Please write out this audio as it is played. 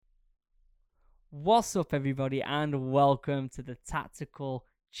What's up, everybody, and welcome to the Tactical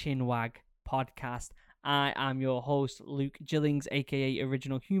Chinwag podcast. I am your host, Luke Gillings, aka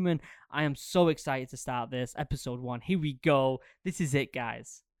Original Human. I am so excited to start this episode 1. Here we go. This is it,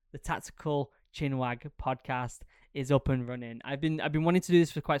 guys. The Tactical Chinwag podcast is up and running. I've been wanting to do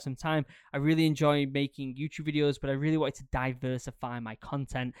this for quite some time. I really enjoy making YouTube videos, but I really wanted to diversify my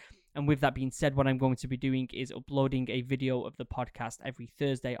content. And with that being said, what I'm going to be doing is uploading a video of the podcast every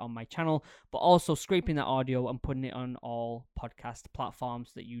Thursday on my channel, but also scraping that audio and putting it on all podcast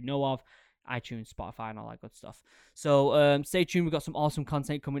platforms that you know of, iTunes, Spotify, and all that good stuff. So stay tuned. We've got some awesome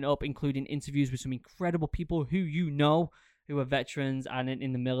content coming up, including interviews with some incredible people who you know, who are veterans and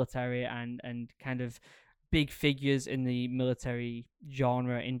in the military and kind of big figures in the military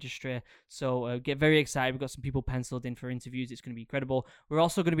genre industry. So get very excited. We've got some people penciled in for interviews. It's going to be incredible. We're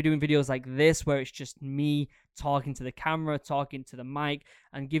also going to be doing videos like this where it's just me talking to the camera, talking to the mic,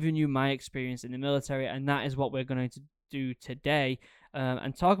 and giving you my experience in the military. And that is what we're going to do today,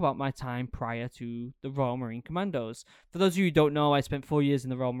 and talk about my time prior to the Royal Marine Commandos. For those of you who don't know, I spent 4 years in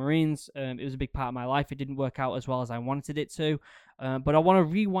the Royal Marines. It was a big part of my life. It didn't work out as well as I wanted it to. But I want to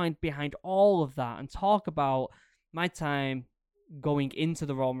rewind behind all of that and talk about my time going into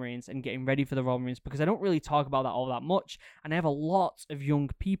the Royal Marines and getting ready for the Royal Marines, because I don't really talk about that all that much. And I have a lot of young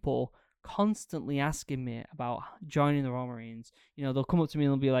people constantly asking me about joining the Royal Marines. You know, they'll come up to me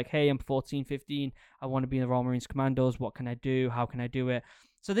and they'll be like, hey, I'm 14, 15. I want to be in the Royal Marines Commandos. What can I do? How can I do it?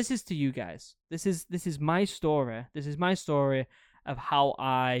 So this is to you guys. This is my story. This is my story of how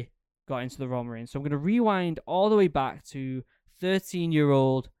I got into the Royal Marines. So I'm going to rewind all the way back to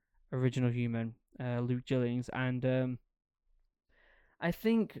 13-year-old Original Human, Luke Gillings, and I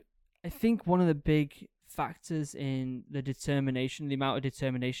think one of the big factors in the amount of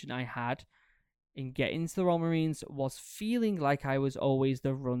determination I had in getting to the Royal Marines was feeling like I was always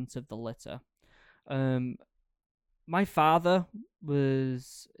the runt of the litter. My father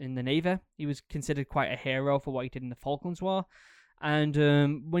was in the Navy. He was considered quite a hero for what he did in the Falklands War, and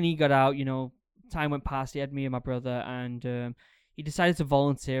when he got out, you know, time went past. He had me and my brother, and he decided to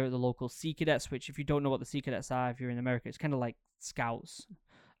volunteer at the local Sea Cadets, which, if you don't know what the Sea Cadets are, if you're in America, it's kind of like Scouts,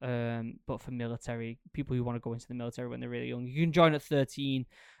 but for military people who want to go into the military when they're really young. You can join at 13.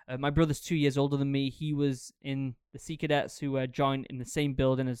 My brother's 2 years older than me. He was in the Sea Cadets, who joined in the same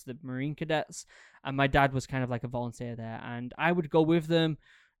building as the Marine Cadets, and my dad was kind of like a volunteer there, and I would go with them,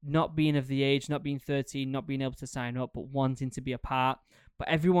 not being of the age, not being 13, not being able to sign up, but wanting to be a part. But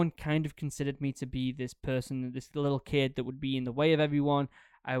everyone kind of considered me to be this person, this little kid that would be in the way of everyone.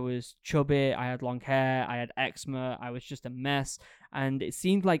 I was chubby, I had long hair, I had eczema, I was just a mess. And it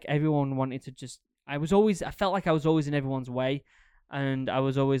seemed like everyone wanted to just, I felt like I was always in everyone's way. And I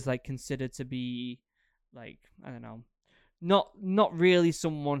was always like considered to be like, I don't know, not really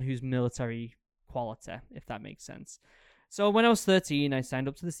someone who's military quality, if that makes sense. So when I was 13, I signed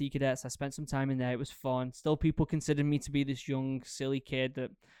up to the Sea Cadets. I spent some time in there. It was fun. Still, people considered me to be this young, silly kid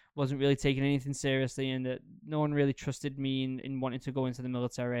that wasn't really taking anything seriously, and that no one really trusted me in wanting to go into the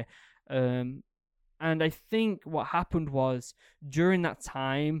military. And I think what happened was, during that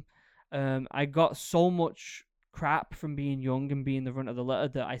time, I got so much crap from being young and being the runt of the litter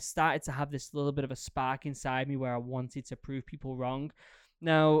that I started to have this little bit of a spark inside me where I wanted to prove people wrong.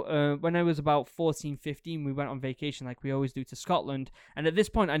 Now, when I was about 14, 15, we went on vacation like we always do to Scotland. And at this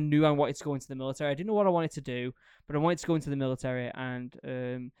point, I knew I wanted to go into the military. I didn't know what I wanted to do, but I wanted to go into the military.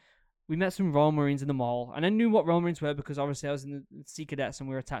 And we met some Royal Marines in the mall. And I knew what Royal Marines were because obviously I was in the Sea Cadets and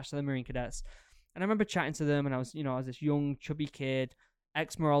we were attached to the Marine Cadets. And I remember chatting to them, and I was this young, chubby kid,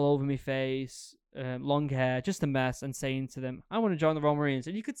 eczema all over my face, long hair, just a mess, and saying to them, I want to join the Royal Marines.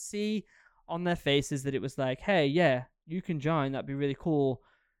 And you could see on their faces that it was like, hey, yeah, you can join, that'd be really cool.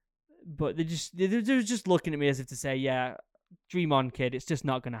 But they're just looking at me as if to say, yeah, dream on, kid, it's just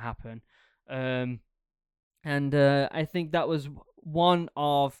not going to happen. And I think that was one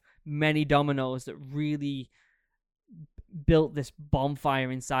of many dominoes that really built this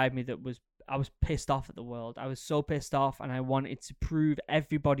bonfire inside me, that I was pissed off at the world. I was so pissed off, and I wanted to prove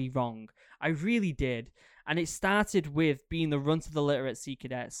everybody wrong. I really did. And it started with being the runt of the litter at Sea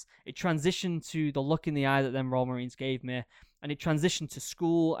Cadets. It transitioned to the look in the eye that them Royal Marines gave me. And it transitioned to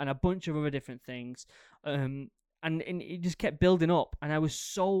school and a bunch of other different things. And it just kept building up. And I was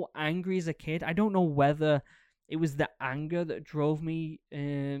so angry as a kid. I don't know whether it was the anger that drove me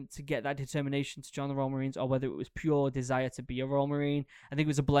to get that determination to join the Royal Marines, or whether it was pure desire to be a Royal Marine. I think it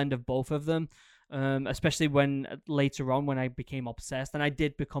was a blend of both of them. Especially when later on, when I became obsessed, and I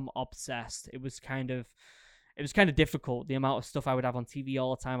did become obsessed. It was it was kind of difficult, the amount of stuff I would have on TV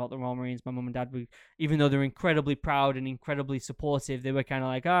all the time about the Royal Marines. My mum and dad, even though they're incredibly proud and incredibly supportive, they were kind of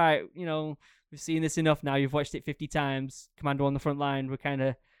like, all right, we've seen this enough now. You've watched it 50 times. Commando on the front line. We're kind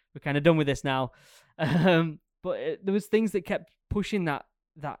of done with this now. There was things that kept pushing that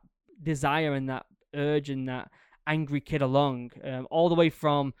desire and that urge and that angry kid along, all the way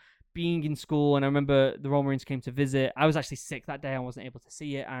from being in school. And I remember the Royal Marines came to visit. I was actually sick that day. I wasn't able to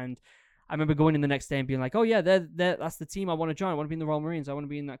see it. And I remember going in the next day and being like, oh yeah, that's the team I want to join. I want to be in the Royal Marines. I want to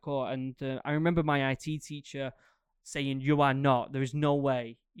be in that corps. And I remember my IT teacher saying, you are not. There is no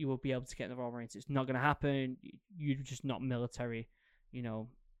way you will be able to get in the Royal Marines. It's not going to happen. You're just not military. You're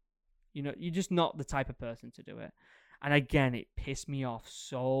just not the type of person to do it. And again, it pissed me off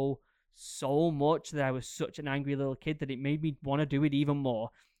so much that I was such an angry little kid that it made me want to do it even more.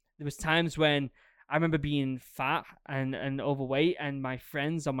 There was times when I remember being fat and overweight, and my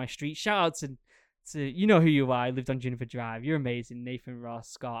friends on my street, shout out to you know who you are. I lived on Juniper Drive. You're amazing. Nathan, Ross,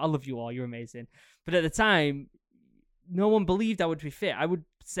 Scott. I love you all. You're amazing. But at the time, no one believed I would be fit. I would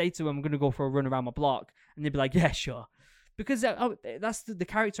say to them, I'm going to go for a run around my block. And they'd be like, yeah, sure. Because that's the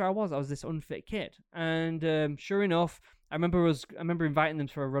character I was. I was this unfit kid. And sure enough, I remember inviting them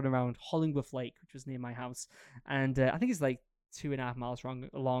for a run around Hollingworth Lake, which was near my house. And I think it's like 2.5 miles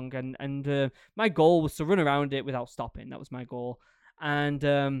long. And my goal was to run around it without stopping. That was my goal. And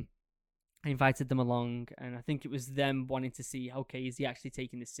I invited them along. And I think it was them wanting to see, okay, is he actually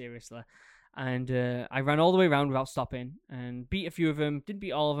taking this seriously? And I ran all the way around without stopping and beat a few of them. Didn't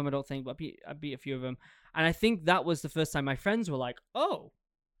beat all of them, I don't think, but I beat a few of them. And I think that was the first time my friends were like, oh,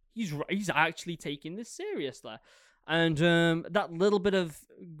 he's actually taking this seriously. And that little bit of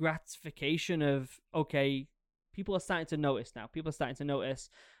gratification of, okay, people are starting to notice now. People are starting to notice.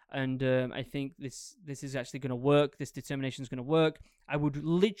 And I think this is actually going to work. This determination is going to work. I would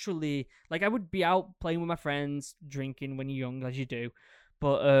literally, I would be out playing with my friends, drinking when you're young, as you do.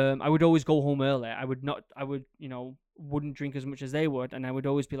 But I would always go home early. I wouldn't drink as much as they would. And I would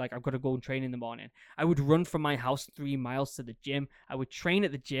always be like, I've got to go and train in the morning. I would run from my house 3 miles to the gym. I would train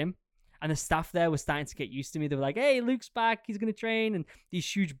at the gym. And the staff there were starting to get used to me. They were like, hey, Luke's back. He's going to train. And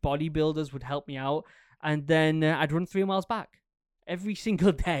these huge bodybuilders would help me out. And then I'd run 3 miles back every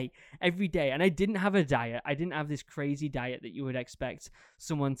single day, every day. And I didn't have a diet. I didn't have this crazy diet that you would expect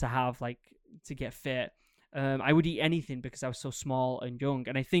someone to have, to get fit. I would eat anything because I was so small and young.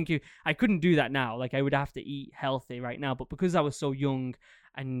 And I think I couldn't do that now. I would have to eat healthy right now. But because I was so young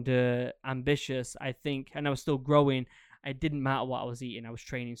and ambitious, I think, and I was still growing, it didn't matter what I was eating. I was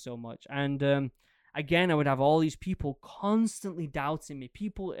training so much. And again, I would have all these people constantly doubting me.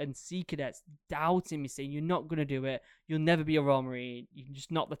 People and Sea Cadets doubting me, saying, you're not going to do it. You'll never be a Royal Marine. You're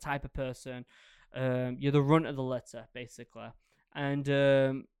just not the type of person. You're the runt of the litter, basically. And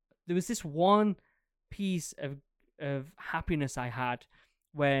there was this one piece of happiness I had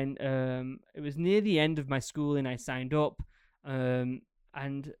when it was near the end of my schooling. I signed up, and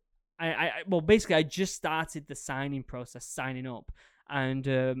I just started the signing process, signing up,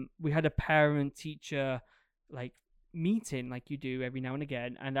 and we had a parent-teacher meeting like you do every now and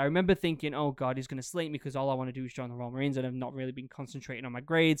again. And I remember thinking, oh God, he's going to slate me because all I want to do is join the Royal Marines, and I've not really been concentrating on my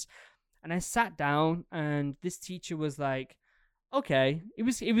grades. And I sat down, and this teacher was like, okay, it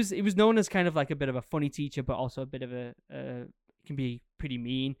was known as kind of like a bit of a funny teacher, but also a bit of can be pretty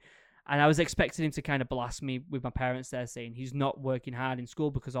mean. And I was expecting him to kind of blast me with my parents there, saying he's not working hard in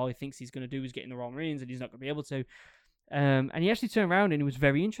school because all he thinks he's going to do is get in the Royal Marines and he's not going to be able to. And he actually turned around and he was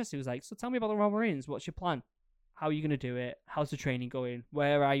very interested. He was like, so tell me about the Royal Marines. What's your plan? How are you going to do it? How's the training going?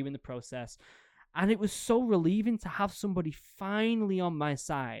 Where are you in the process? And it was so relieving to have somebody finally on my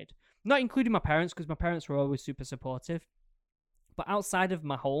side, not including my parents, because my parents were always super supportive. But outside of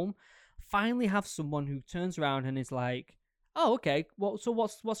my home, finally have someone who turns around and is like, oh, okay, well, so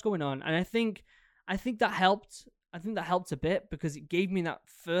what's going on? And I think that helped. I think that helped a bit because it gave me that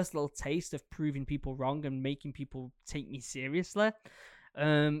first little taste of proving people wrong and making people take me seriously.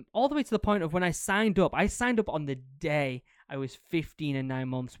 All the way to the point of when I signed up on the day I was 15 and 9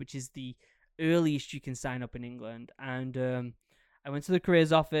 months, which is the earliest you can sign up in England. And I went to the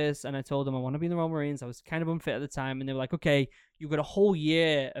careers office and I told them I want to be in the Royal Marines. I was kind of unfit at the time. And they were like, okay, you've got a whole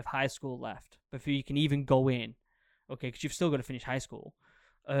year of high school left before you can even go in. Okay, because you've still got to finish high school.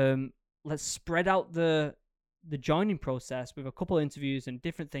 Let's spread out the joining process with a couple of interviews and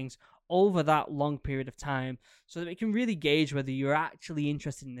different things over that long period of time so that we can really gauge whether you're actually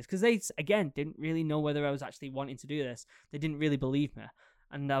interested in this. Because they, again, didn't really know whether I was actually wanting to do this. They didn't really believe me.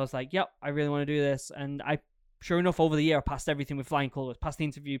 And I was like, yep, I really want to do this. And I sure enough, over the year, I passed everything with flying colours. Passed the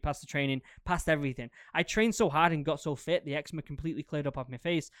interview, passed the training, passed everything. I trained so hard and got so fit, the eczema completely cleared up off my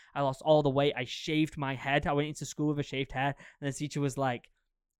face. I lost all the weight. I shaved my head. I went into school with a shaved head, and the teacher was like,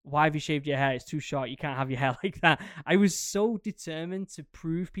 why have you shaved your hair? It's too short. You can't have your hair like that. I was so determined to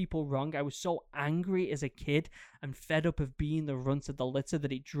prove people wrong. I was so angry as a kid and fed up of being the runt of the litter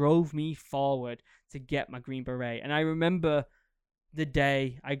that it drove me forward to get my Green Beret. And I remember the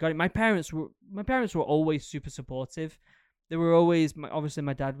day I got it. My parents were always super supportive. They were always, obviously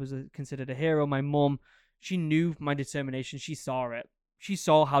my dad was considered a hero. My mum, she knew my determination. She saw it. She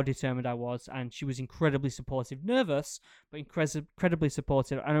saw how determined I was, and she was incredibly supportive. Nervous, but incredibly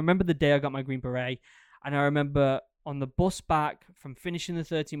supportive. And I remember the day I got my Green Beret, and I remember on the bus back from finishing the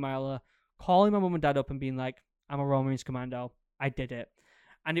 30-miler, calling my mum and dad up and being like, I'm a Royal Marines Commando. I did it.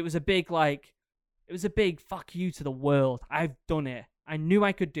 And it was a big, fuck you to the world. I've done it. I knew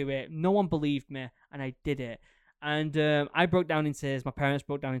I could do it. No one believed me, and I did it. And I broke down in tears. My parents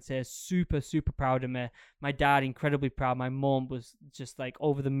broke down in tears. Super, super proud of me. My dad, incredibly proud. My mom was just like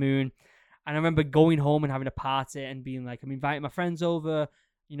over the moon. And I remember going home and having a party and being like, I'm inviting my friends over.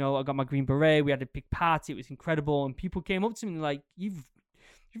 You know, I got my Green Beret. We had a big party. It was incredible. And people came up to me and like, you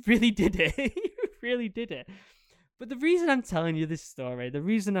really did it. You really did it. But the reason I'm telling you this story, the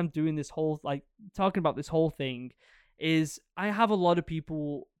reason I'm doing this whole, like, talking about this whole thing is I have a lot of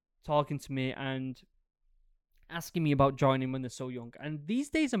people talking to me and asking me about joining when they're so young. And these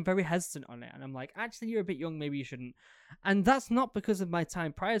days I'm very hesitant on it. And I'm like, actually, you're a bit young. Maybe you shouldn't. And that's not because of my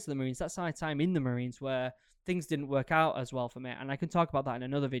time prior to the Marines. That's my time in the Marines where things didn't work out as well for me. And I can talk about that in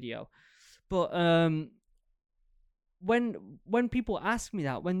another video. But when people ask me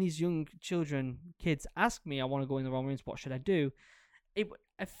that, when these young kids ask me, I want to go in the Royal Marines, what should I do?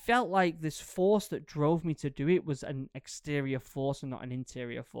 I felt like this force that drove me to do it was an exterior force and not an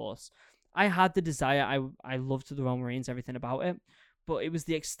interior force. I had the desire. I loved the Royal Marines, everything about it. But it was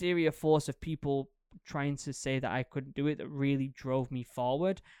the exterior force of people trying to say that I couldn't do it that really drove me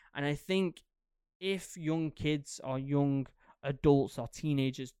forward. And I think if young kids or young adults or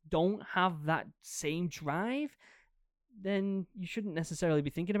teenagers don't have that same drive, then you shouldn't necessarily be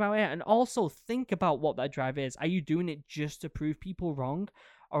thinking about it. And also think about what that drive is. Are you doing it just to prove people wrong?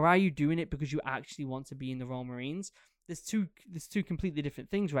 Or are you doing it because you actually want to be in the Royal Marines? There's two completely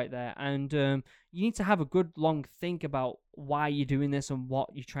different things right there. And you need to have a good long think about why you're doing this and what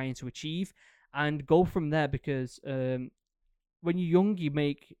you're trying to achieve. And go from there, because when you're young, you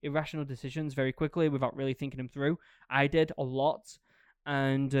make irrational decisions very quickly without really thinking them through. I did a lot.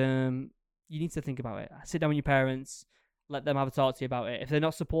 And you need to think about it. Sit down with your parents. Let them have a talk to you about it. If they're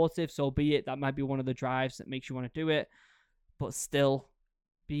not supportive, so be it. That might be one of the drives that makes you want to do it. But still,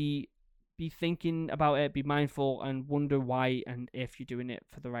 be thinking about it, be mindful, and wonder why and if you're doing it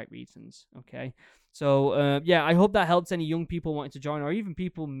for the right reasons. Okay, so yeah, I hope that helps any young people wanting to join, or even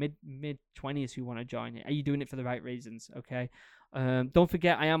people mid 20s who want to join it. Are you doing it for the right reasons? Okay. Don't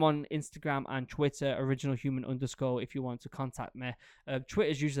forget, I am on Instagram and Twitter, originalhuman_, if you want to contact me. Twitter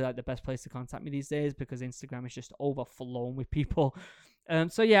is usually like the best place to contact me these days, because Instagram is just overflowing with people.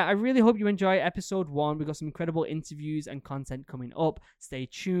 So yeah, I really hope you enjoy episode 1. We've got some incredible interviews and content coming up. Stay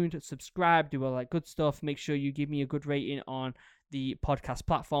tuned, subscribe, do all that good stuff. Make sure you give me a good rating on the podcast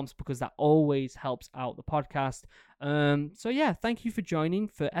platforms, because that always helps out the podcast. So yeah, thank you for joining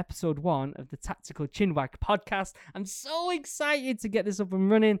for episode 1 of the Tactical Chinwag podcast. I'm so excited to get this up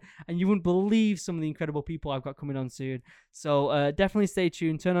and running, and you wouldn't believe some of the incredible people I've got coming on soon. So definitely stay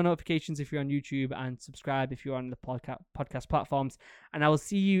tuned, turn on notifications if you're on YouTube, and subscribe if you're on the podcast platforms. And I will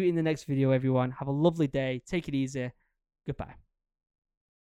see you in the next video, everyone. Have a lovely day. Take it easy. Goodbye.